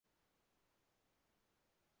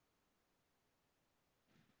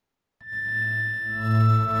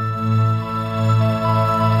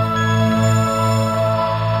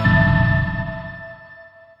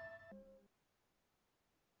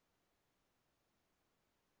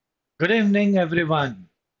Good evening, everyone.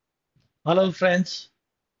 Hello, friends.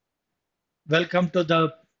 Welcome to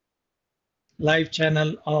the live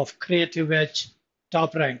channel of Creative Edge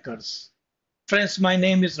Top Rankers. Friends, my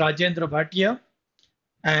name is Rajendra Bhatia,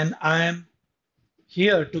 and I am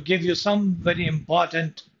here to give you some very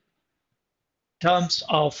important terms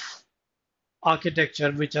of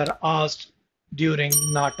architecture which are asked during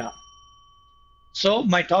NATA. So,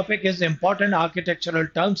 my topic is important architectural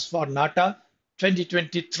terms for NATA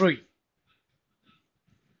 2023.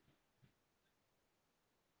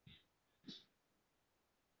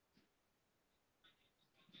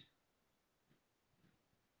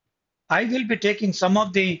 I will be taking some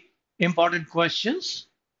of the important questions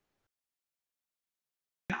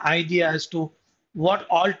idea as to what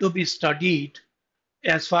all to be studied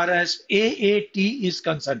as far as AAT is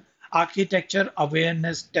concerned, Architecture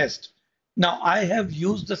Awareness Test. Now, I have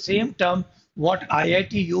used the same term what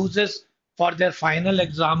IIT uses for their final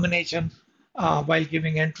examination while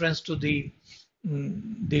giving entrance to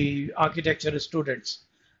the architecture students.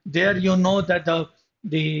 There, you know that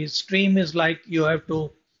the stream is like you have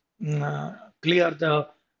to clear the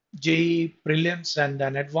JEE prelims and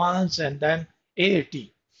then advanced and then AAT.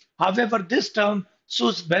 However, this term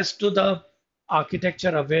suits best to the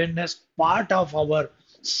architecture awareness part of our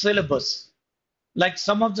syllabus. Like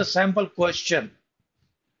some of the sample question,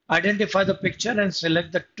 identify the picture and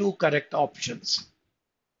select the two correct options.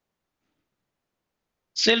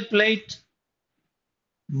 Sill plate,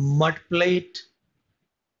 mud plate,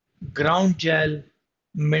 ground gel,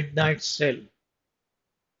 midnight sill.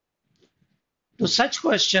 To such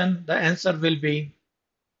question, the answer will be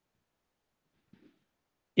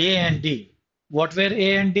A and D. What were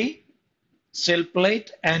A and D? Sill plate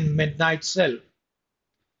and midnight sill.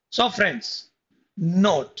 So friends,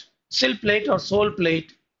 note, sill plate or sole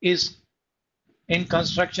plate is in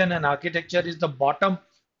construction and architecture is the bottom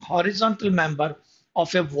horizontal member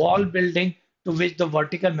of a wall building to which the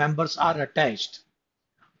vertical members are attached.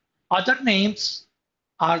 Other names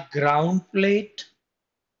are ground plate,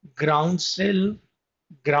 ground sill,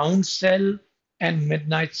 ground cell, and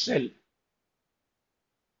midnight sill.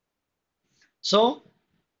 So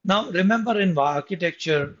now remember in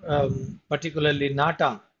architecture, particularly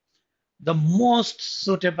NATA, the most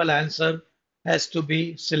suitable answer has to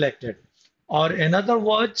be selected. Or in other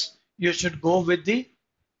words, you should go with the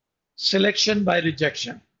selection by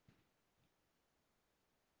rejection.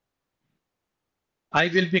 I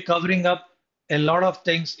will be covering up a lot of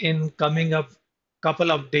things in coming up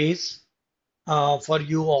couple of days for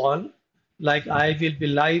you all. Like I will be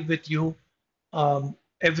live with you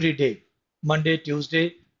every day, Monday,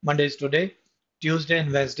 Tuesday, Monday is today, Tuesday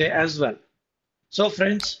and Wednesday as well. So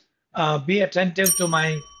friends, be attentive to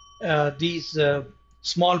my these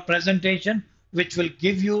small presentation, which will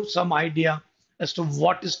give you some idea as to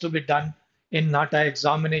what is to be done in NATA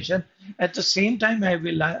examination. At the same time, I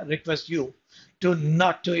will request you to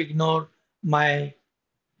not to ignore my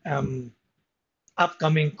um,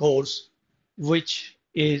 upcoming course, which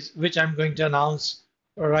I'm going to announce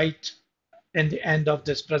right in the end of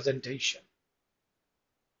this presentation.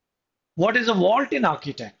 What is a vault in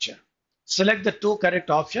architecture? Select the two correct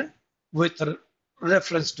options with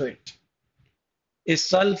reference to it. A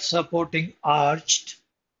self-supporting arched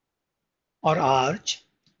or arch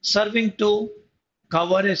serving to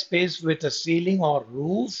cover a space with a ceiling or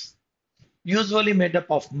roof, usually made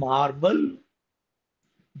up of marble,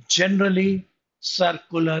 generally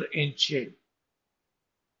circular in shape.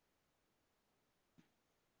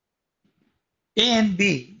 A and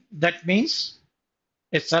B, that means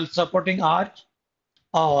a self-supporting arch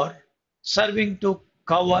or serving to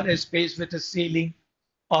cover a space with a ceiling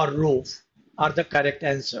or roof are the correct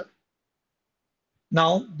answer.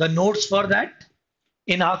 Now, the notes for that.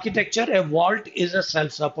 In architecture, a vault is a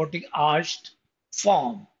self-supporting arched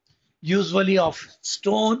form, usually of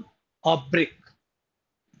stone or brick,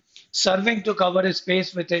 serving to cover a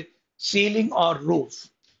space with a ceiling or roof.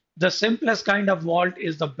 The simplest kind of vault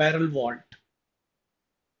is the barrel vault.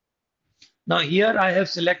 Now, here I have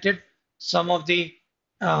selected some of the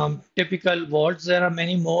typical vaults. There are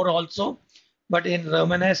many more also, but in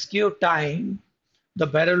Romanesque time, the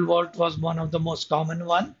barrel vault was one of the most common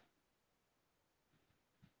one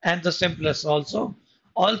and the simplest also.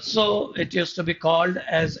 Also, it used to be called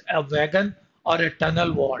as a wagon or a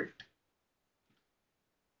tunnel vault,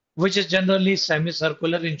 which is generally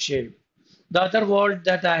semicircular in shape. The other vault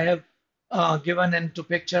that I have given into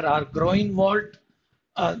picture are groin vault.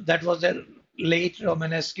 That was a late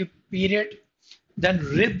Romanesque period. Then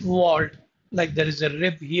rib vault, like there is a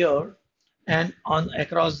rib here and on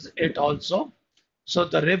across it also. So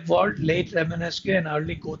the rib vault, late Romanesque and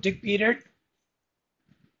early Gothic period.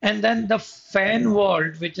 And then the fan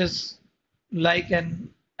vault, which is like an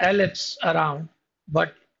ellipse around,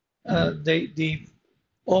 but the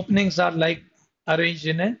openings are like arranged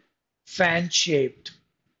in a fan shaped.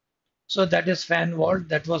 So that is fan vault.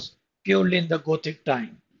 That was purely in the Gothic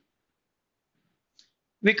time.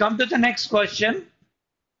 We come to the next question.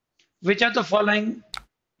 Which of the following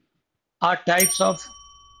are types of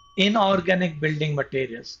inorganic building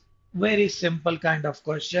materials? Very simple kind of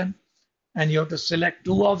question. And you have to select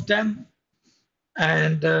two of them.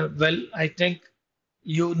 And well, I think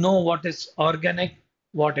you know what is organic,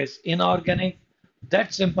 what is inorganic.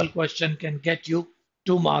 That simple question can get you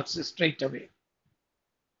 2 marks straight away.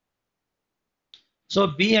 So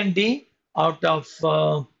B and D out of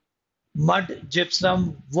mud,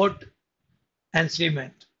 gypsum, wood, and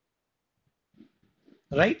cement,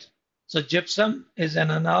 right? So gypsum is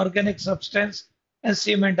an inorganic substance, and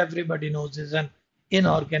cement, everybody knows, is an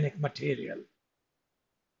inorganic material.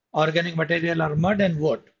 Organic material are mud and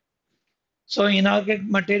wood. So inorganic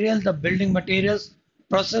material, the building materials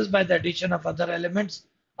processed by the addition of other elements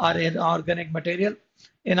are inorganic material.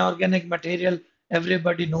 Inorganic material,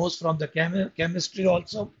 everybody knows from the chemistry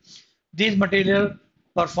also. These materials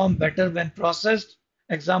perform better when processed.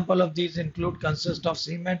 Example of these include consist of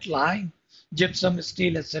cement, lime, gypsum,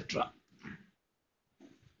 steel, etc.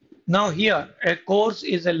 Now here, a course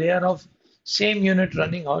is a layer of same unit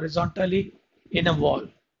running horizontally in a wall.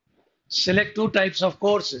 Select two types of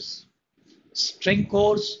courses: string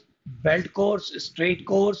course, belt course, straight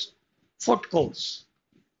course, foot course.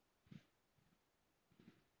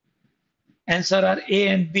 Answer are A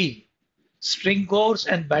and B, string course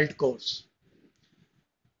and belt course.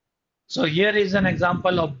 So here is an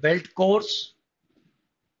example of belt course,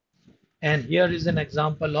 and here is an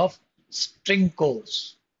example of string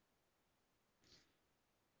course.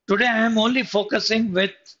 Today I am only focusing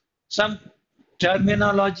with some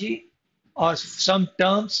terminology or some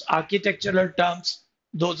terms, architectural terms,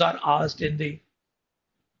 those are asked in the,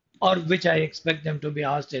 or which I expect them to be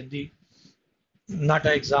asked in the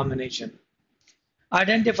NATA examination.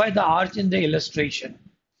 Identify the arch in the illustration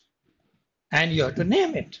and you have to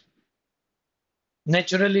name it.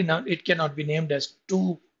 Naturally, now it cannot be named as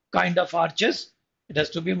two kind of arches. It has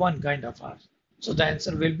to be one kind of arch. So the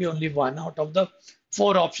answer will be only one out of the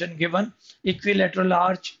four options given: equilateral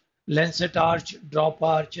arch, lancet arch, drop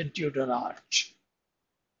arch, and Tudor arch.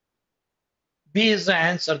 B is the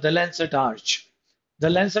answer, the lancet arch. The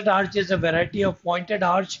lancet arch is a variety of pointed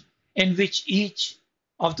arch in which each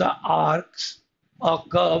of the arcs or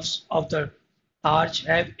curves of the arch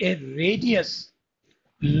have a radius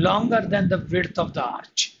longer than the width of the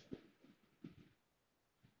arch.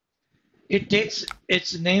 It takes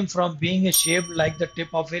its name from being shaped like the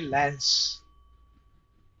tip of a lance.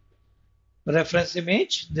 Reference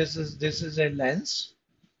image, this is a lens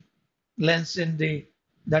in the,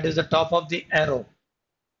 that is the top of the arrow.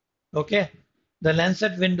 Okay, the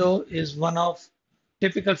lancet window is one of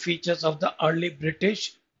typical features of the early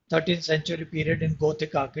British 13th century period in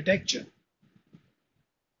Gothic architecture.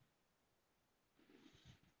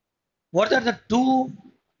 What are the two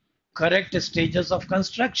correct stages of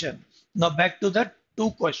construction? Now back to the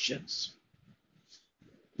two questions.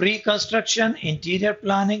 Pre-construction, interior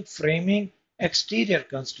planning, framing, exterior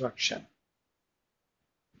construction.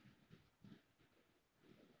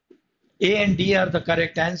 A and D are the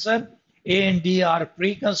correct answer. A and D are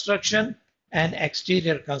pre-construction and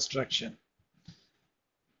exterior construction.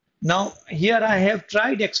 Now here I have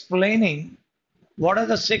tried explaining what are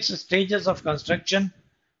the 6 stages of construction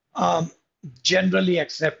generally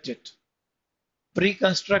accepted.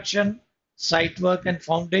 Pre-construction, site work and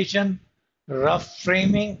foundation, rough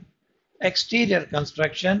framing, exterior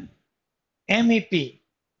construction, MEP,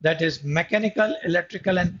 that is mechanical,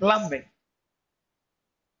 electrical, and plumbing,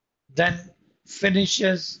 then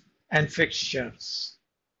finishes and fixtures.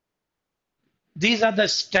 These are the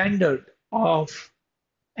standard of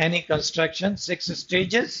any construction, 6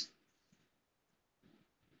 stages.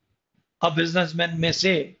 A businessman may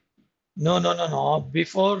say, no, no, no, no,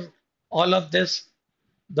 before all of this,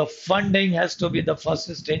 the funding has to be the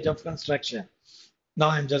first stage of construction. Now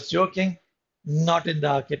I'm just joking, not in the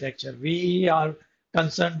architecture. We are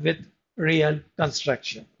concerned with real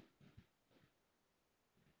construction.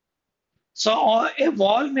 So a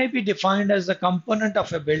wall may be defined as a component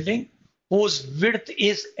of a building whose width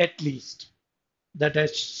is at least,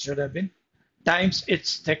 that should have been, times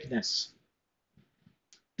its thickness.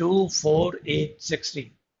 2, 4, 8,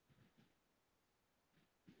 16.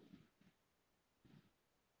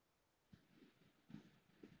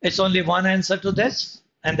 It's only one answer to this,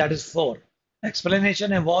 and that is 4.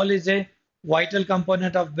 Explanation: a wall is a vital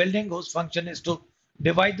component of building whose function is to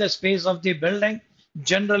Divide the space of the building.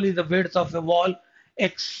 Generally, the width of a wall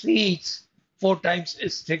exceeds 4 times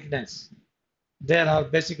its thickness. There are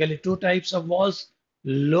basically two types of walls,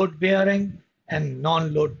 load bearing and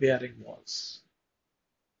non-load bearing walls.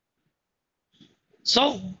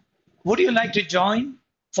 So, would you like to join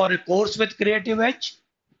for a course with Creative Edge?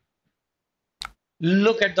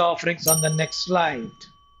 Look at the offerings on the next slide.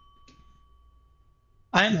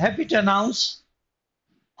 I am happy to announce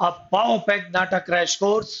a power-packed NATA crash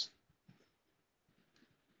course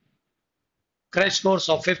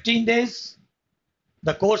of 15 days.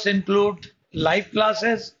 The course includes live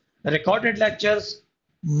classes, recorded lectures,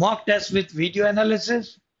 mock tests with video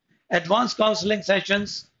analysis, advanced counseling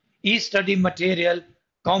sessions, e-study material,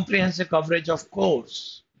 comprehensive coverage of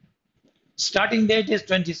course. Starting date is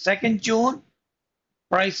 22nd June.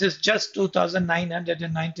 Price is just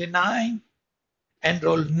 2,999.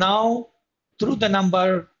 Enroll now through the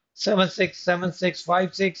number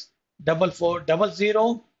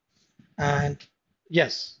 7676564400. And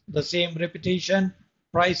yes, the same repetition,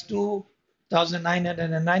 price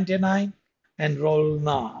 2,999. Enroll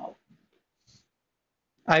now.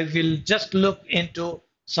 I will just look into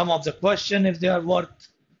some of the questions if they are worth.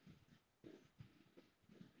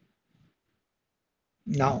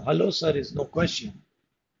 Now, hello, sir, is no question.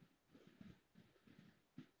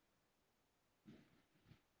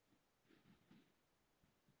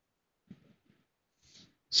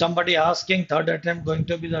 Somebody asking, third attempt going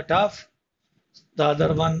to be the tough. The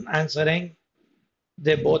other one answering,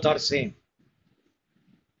 they both are same.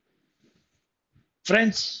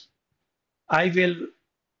 Friends, I will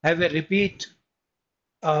have a repeat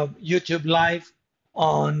YouTube live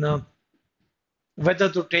on whether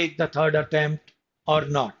to take the third attempt or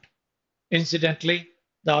not. Incidentally,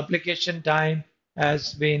 the application time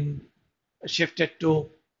has been shifted to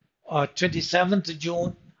 27th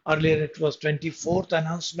June. Earlier it was 24th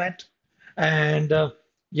announcement. And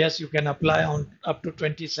yes, you can apply on up to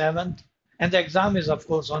 27th. And the exam is, of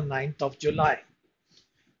course, on 9th of July.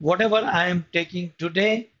 Whatever I am taking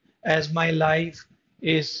today as my life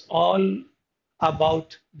is all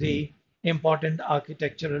about the important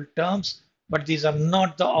architectural terms, but these are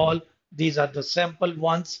not the all, these are the sample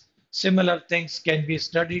ones. Similar things can be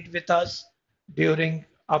studied with us during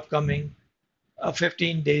upcoming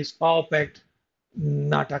 15 days power packed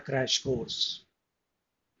NATA crash course.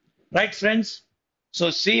 Right, friends? So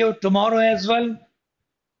see you tomorrow as well.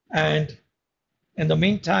 And in the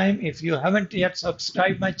meantime, if you haven't yet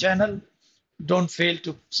subscribed my channel, don't fail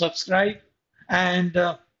to subscribe. And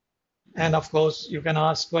and of course, you can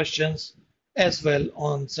ask questions as well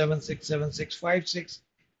on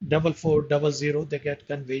 7676564400. They get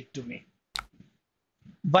conveyed to me.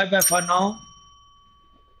 Bye bye for now.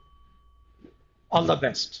 All the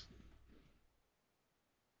best.